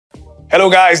Hello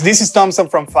guys, this is Thompson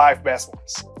from 5 Best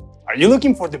Ones. Are you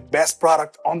looking for the best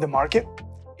product on the market?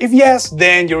 If yes,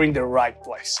 then you're in the right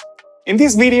place. In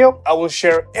this video, I will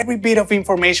share every bit of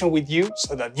information with you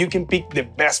so that you can pick the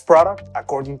best product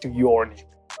according to your need.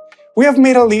 We have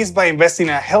made a list by investing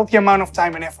a healthy amount of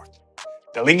time and effort.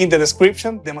 The link in the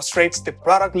description demonstrates the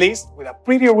product list with a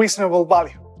pretty reasonable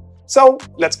value. So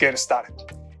let's get started.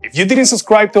 If you didn't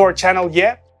subscribe to our channel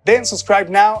yet, then subscribe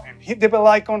now and hit the bell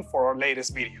icon for our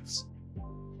latest videos.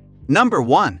 Number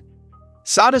 1.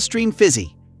 SodaStream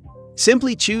Fizzi.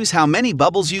 Simply choose how many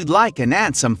bubbles you'd like and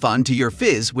add some fun to your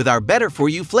fizz with our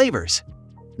better-for-you flavors.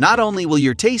 Not only will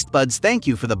your taste buds thank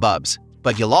you for the bubs,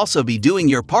 but you'll also be doing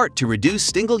your part to reduce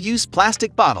single-use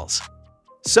plastic bottles.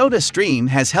 SodaStream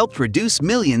has helped reduce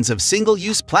millions of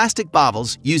single-use plastic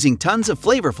bottles using tons of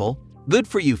flavorful,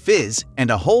 good-for-you fizz and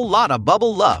a whole lot of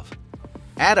bubble love.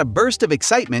 Add a burst of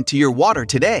excitement to your water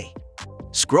today.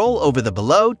 Scroll over the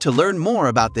below to learn more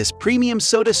about this premium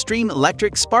SodaStream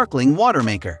electric sparkling water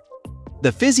maker.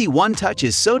 The Fizzi One Touch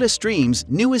is SodaStream's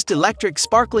newest electric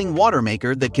sparkling water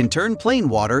maker that can turn plain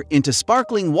water into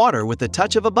sparkling water with the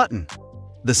touch of a button.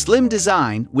 The slim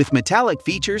design, with metallic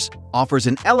features, offers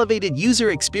an elevated user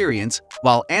experience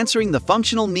while answering the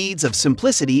functional needs of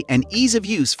simplicity and ease of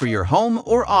use for your home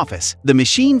or office. The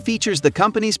machine features the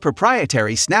company's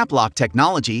proprietary snap lock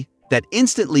technology that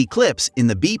instantly clips in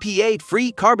the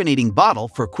BPA-free carbonating bottle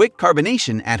for quick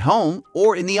carbonation at home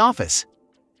or in the office.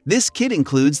 This kit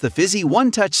includes the Fizzi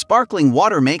One Touch Sparkling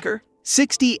Water Maker,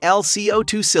 60L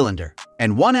CO2 cylinder,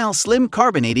 and 1L slim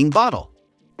carbonating bottle.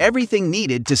 Everything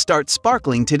needed to start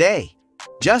sparkling today.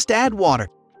 Just add water.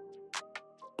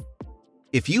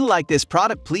 If you like this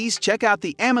product, please check out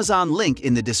the Amazon link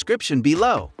in the description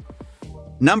below.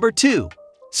 Number 2.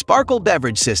 Spärkel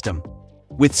Beverage System.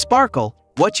 With Spärkel,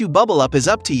 what you bubble up is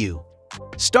up to you.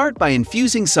 Start by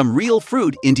infusing some real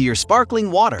fruit into your sparkling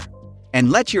water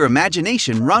and let your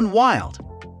imagination run wild.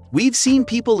 We've seen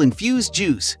people infuse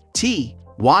juice, tea,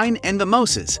 wine and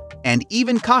mimosas, and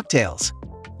even cocktails.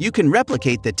 You can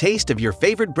replicate the taste of your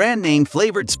favorite brand name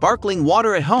flavored sparkling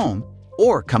water at home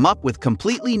or come up with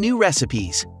completely new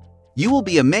recipes. You will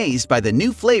be amazed by the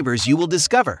new flavors you will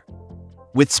discover.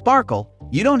 With Spärkel,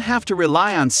 you don't have to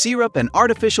rely on syrup and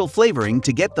artificial flavoring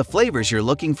to get the flavors you're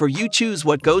looking for. You choose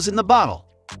what goes in the bottle.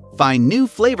 Find new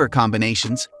flavor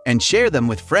combinations and share them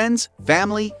with friends,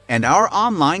 family, and our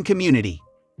online community.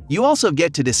 You also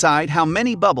get to decide how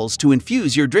many bubbles to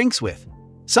infuse your drinks with.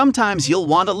 Sometimes you'll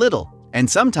want a little, and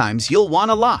sometimes you'll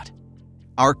want a lot.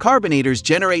 Our carbonators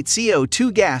generate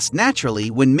CO2 gas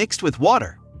naturally when mixed with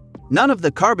water. None of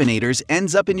the carbonators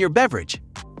ends up in your beverage.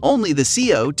 Only the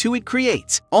CO2 it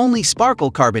creates. Only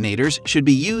Spärkel carbonators should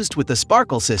be used with the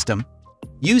Spärkel system.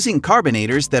 Using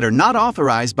carbonators that are not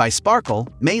authorized by Spärkel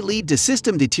may lead to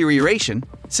system deterioration,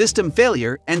 system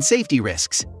failure, and safety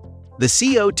risks. The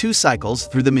CO2 cycles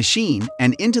through the machine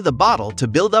and into the bottle to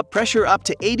build up pressure up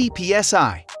to 80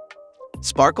 psi.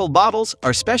 Spärkel bottles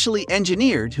are specially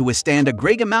engineered to withstand a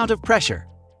great amount of pressure.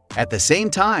 At the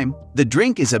same time, the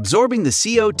drink is absorbing the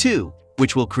CO2,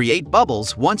 which will create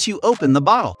bubbles once you open the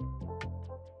bottle.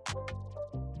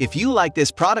 If you like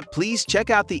this product, please check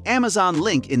out the Amazon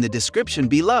link in the description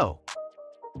below.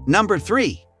 Number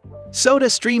 3.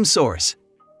 SodaStream Source.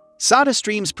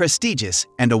 SodaStream's prestigious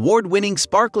and award-winning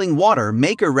sparkling water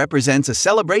maker represents a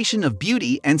celebration of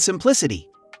beauty and simplicity.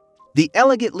 The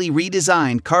elegantly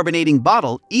redesigned carbonating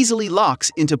bottle easily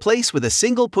locks into place with a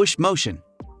single push motion.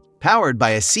 Powered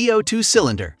by a CO2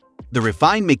 cylinder, the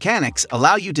refined mechanics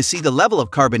allow you to see the level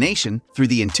of carbonation through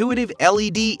the intuitive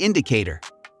LED indicator.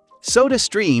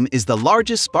 SodaStream is the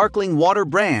largest sparkling water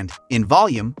brand in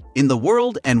volume in the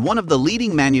world and one of the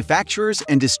leading manufacturers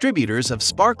and distributors of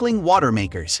sparkling water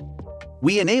makers.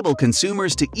 We enable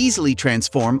consumers to easily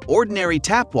transform ordinary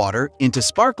tap water into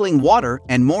sparkling water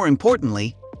and, more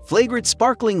importantly, flavored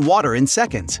sparkling water in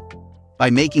seconds. By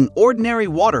making ordinary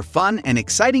water fun and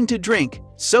exciting to drink,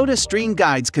 SodaStream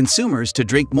guides consumers to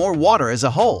drink more water as a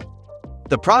whole.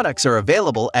 The products are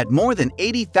available at more than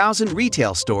 80,000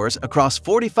 retail stores across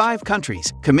 45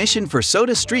 countries. Commissioned for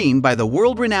SodaStream by the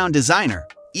world-renowned designer,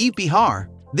 Yves Bihar,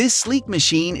 this sleek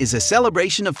machine is a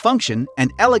celebration of function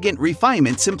and elegant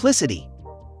refinement simplicity.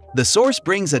 The Source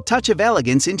brings a touch of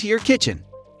elegance into your kitchen.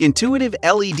 Intuitive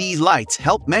LED lights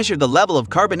help measure the level of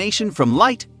carbonation from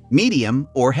light, medium,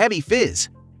 or heavy fizz.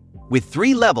 With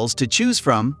 3 levels to choose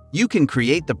from, you can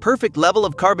create the perfect level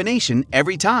of carbonation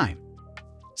every time.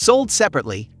 Sold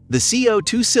separately, the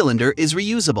CO2 cylinder is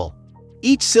reusable.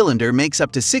 Each cylinder makes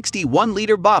up to 60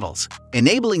 1-liter bottles,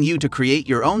 enabling you to create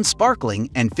your own sparkling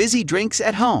and fizzy drinks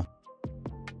at home.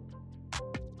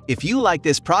 If you like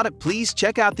this product, please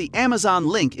check out the Amazon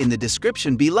link in the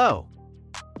description below.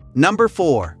 Number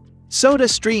 4.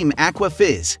 SodaStream Aqua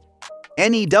Fizz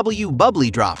NEW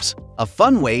Bubbly Drops, a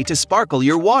fun way to sparkle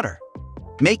your water.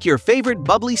 Make your favorite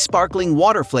bubbly sparkling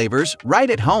water flavors right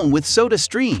at home with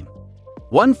SodaStream.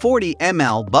 140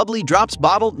 ml Bubbly Drops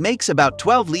bottle makes about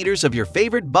 12 liters of your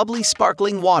favorite bubbly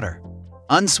sparkling water.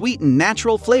 Unsweetened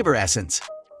natural flavor essence.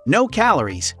 No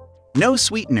calories, no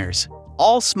sweeteners,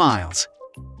 all smiles.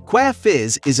 Aqua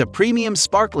Fizz is a premium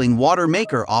sparkling water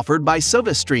maker offered by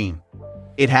SodaStream.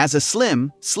 It has a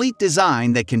slim, sleek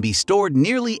design that can be stored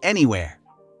nearly anywhere.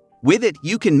 With it,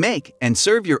 you can make and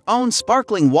serve your own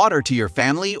sparkling water to your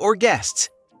family or guests.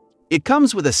 It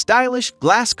comes with a stylish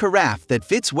glass carafe that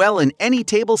fits well in any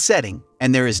table setting,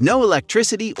 and there is no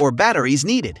electricity or batteries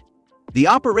needed. The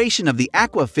operation of the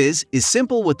Aqua Fizz is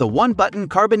simple with the one-button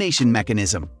carbonation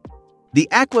mechanism. The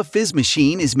Aqua Fizz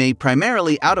machine is made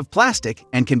primarily out of plastic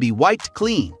and can be wiped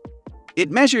clean.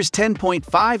 It measures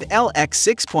 10.5 L x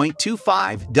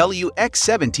 6.25 W x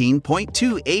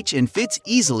 17.2 H and fits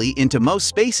easily into most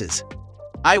spaces.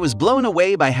 I was blown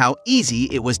away by how easy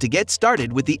it was to get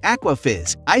started with the Aqua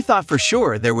Fizz. I thought for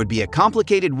sure there would be a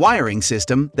complicated wiring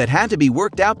system that had to be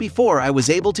worked out before I was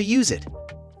able to use it.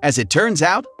 As it turns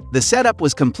out, the setup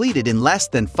was completed in less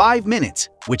than 5 minutes,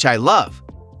 which I love.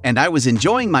 And I was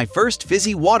enjoying my first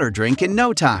fizzy water drink in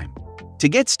no time. To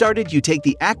get started, you take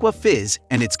the Aqua Fizz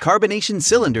and its carbonation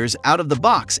cylinders out of the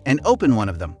box and open one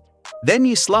of them. Then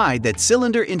you slide that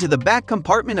cylinder into the back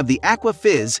compartment of the Aqua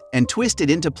Fizz and twist it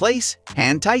into place,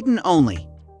 hand tighten only.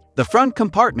 The front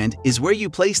compartment is where you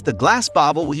place the glass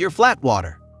bottle with your flat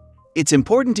water. It's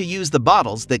important to use the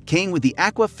bottles that came with the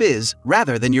Aqua Fizz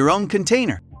rather than your own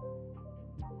container.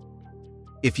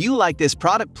 If you like this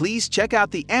product, please check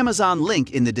out the Amazon link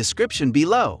in the description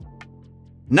below.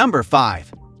 Number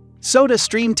 5.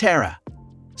 SodaStream Terra.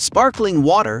 Sparkling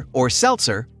water, or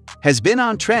seltzer, has been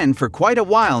on trend for quite a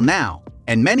while now,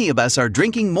 and many of us are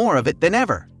drinking more of it than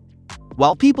ever.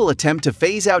 While people attempt to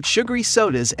phase out sugary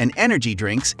sodas and energy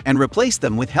drinks and replace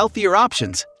them with healthier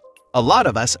options, a lot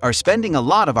of us are spending a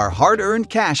lot of our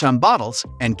hard-earned cash on bottles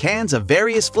and cans of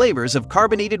various flavors of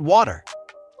carbonated water.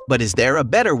 But is there a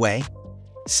better way?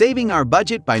 Saving our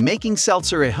budget by making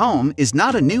seltzer at home is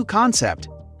not a new concept,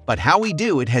 but how we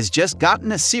do it has just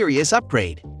gotten a serious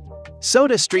upgrade.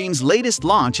 SodaStream's latest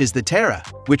launch is the Terra,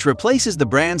 which replaces the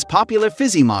brand's popular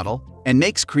fizzy model and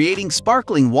makes creating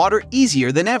sparkling water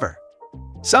easier than ever.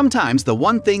 Sometimes the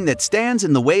one thing that stands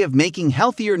in the way of making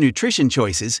healthier nutrition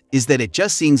choices is that it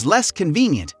just seems less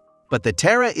convenient, but the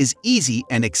Terra is easy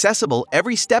and accessible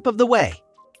every step of the way.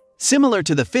 Similar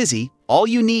to the Fizzy, all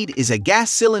you need is a gas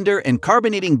cylinder and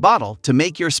carbonating bottle to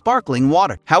make your sparkling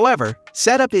water. However,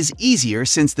 setup is easier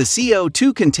since the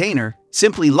CO2 container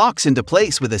simply locks into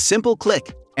place with a simple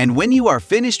click, and when you are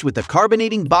finished with the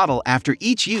carbonating bottle after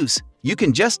each use, you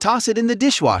can just toss it in the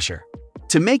dishwasher.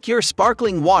 To make your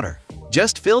sparkling water,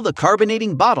 just fill the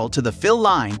carbonating bottle to the fill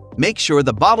line, make sure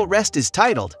the bottle rest is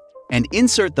titled, and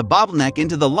insert the bottleneck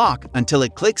into the lock until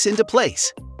it clicks into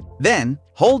place. Then,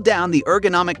 hold down the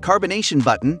ergonomic carbonation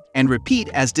button and repeat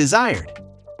as desired.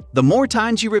 The more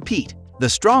times you repeat, the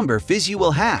stronger fizz you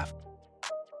will have.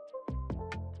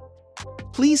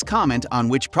 Please comment on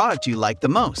which product you like the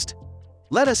most.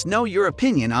 Let us know your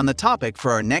opinion on the topic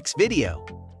for our next video.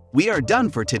 We are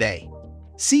done for today.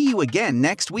 See you again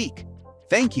next week.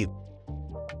 Thank you.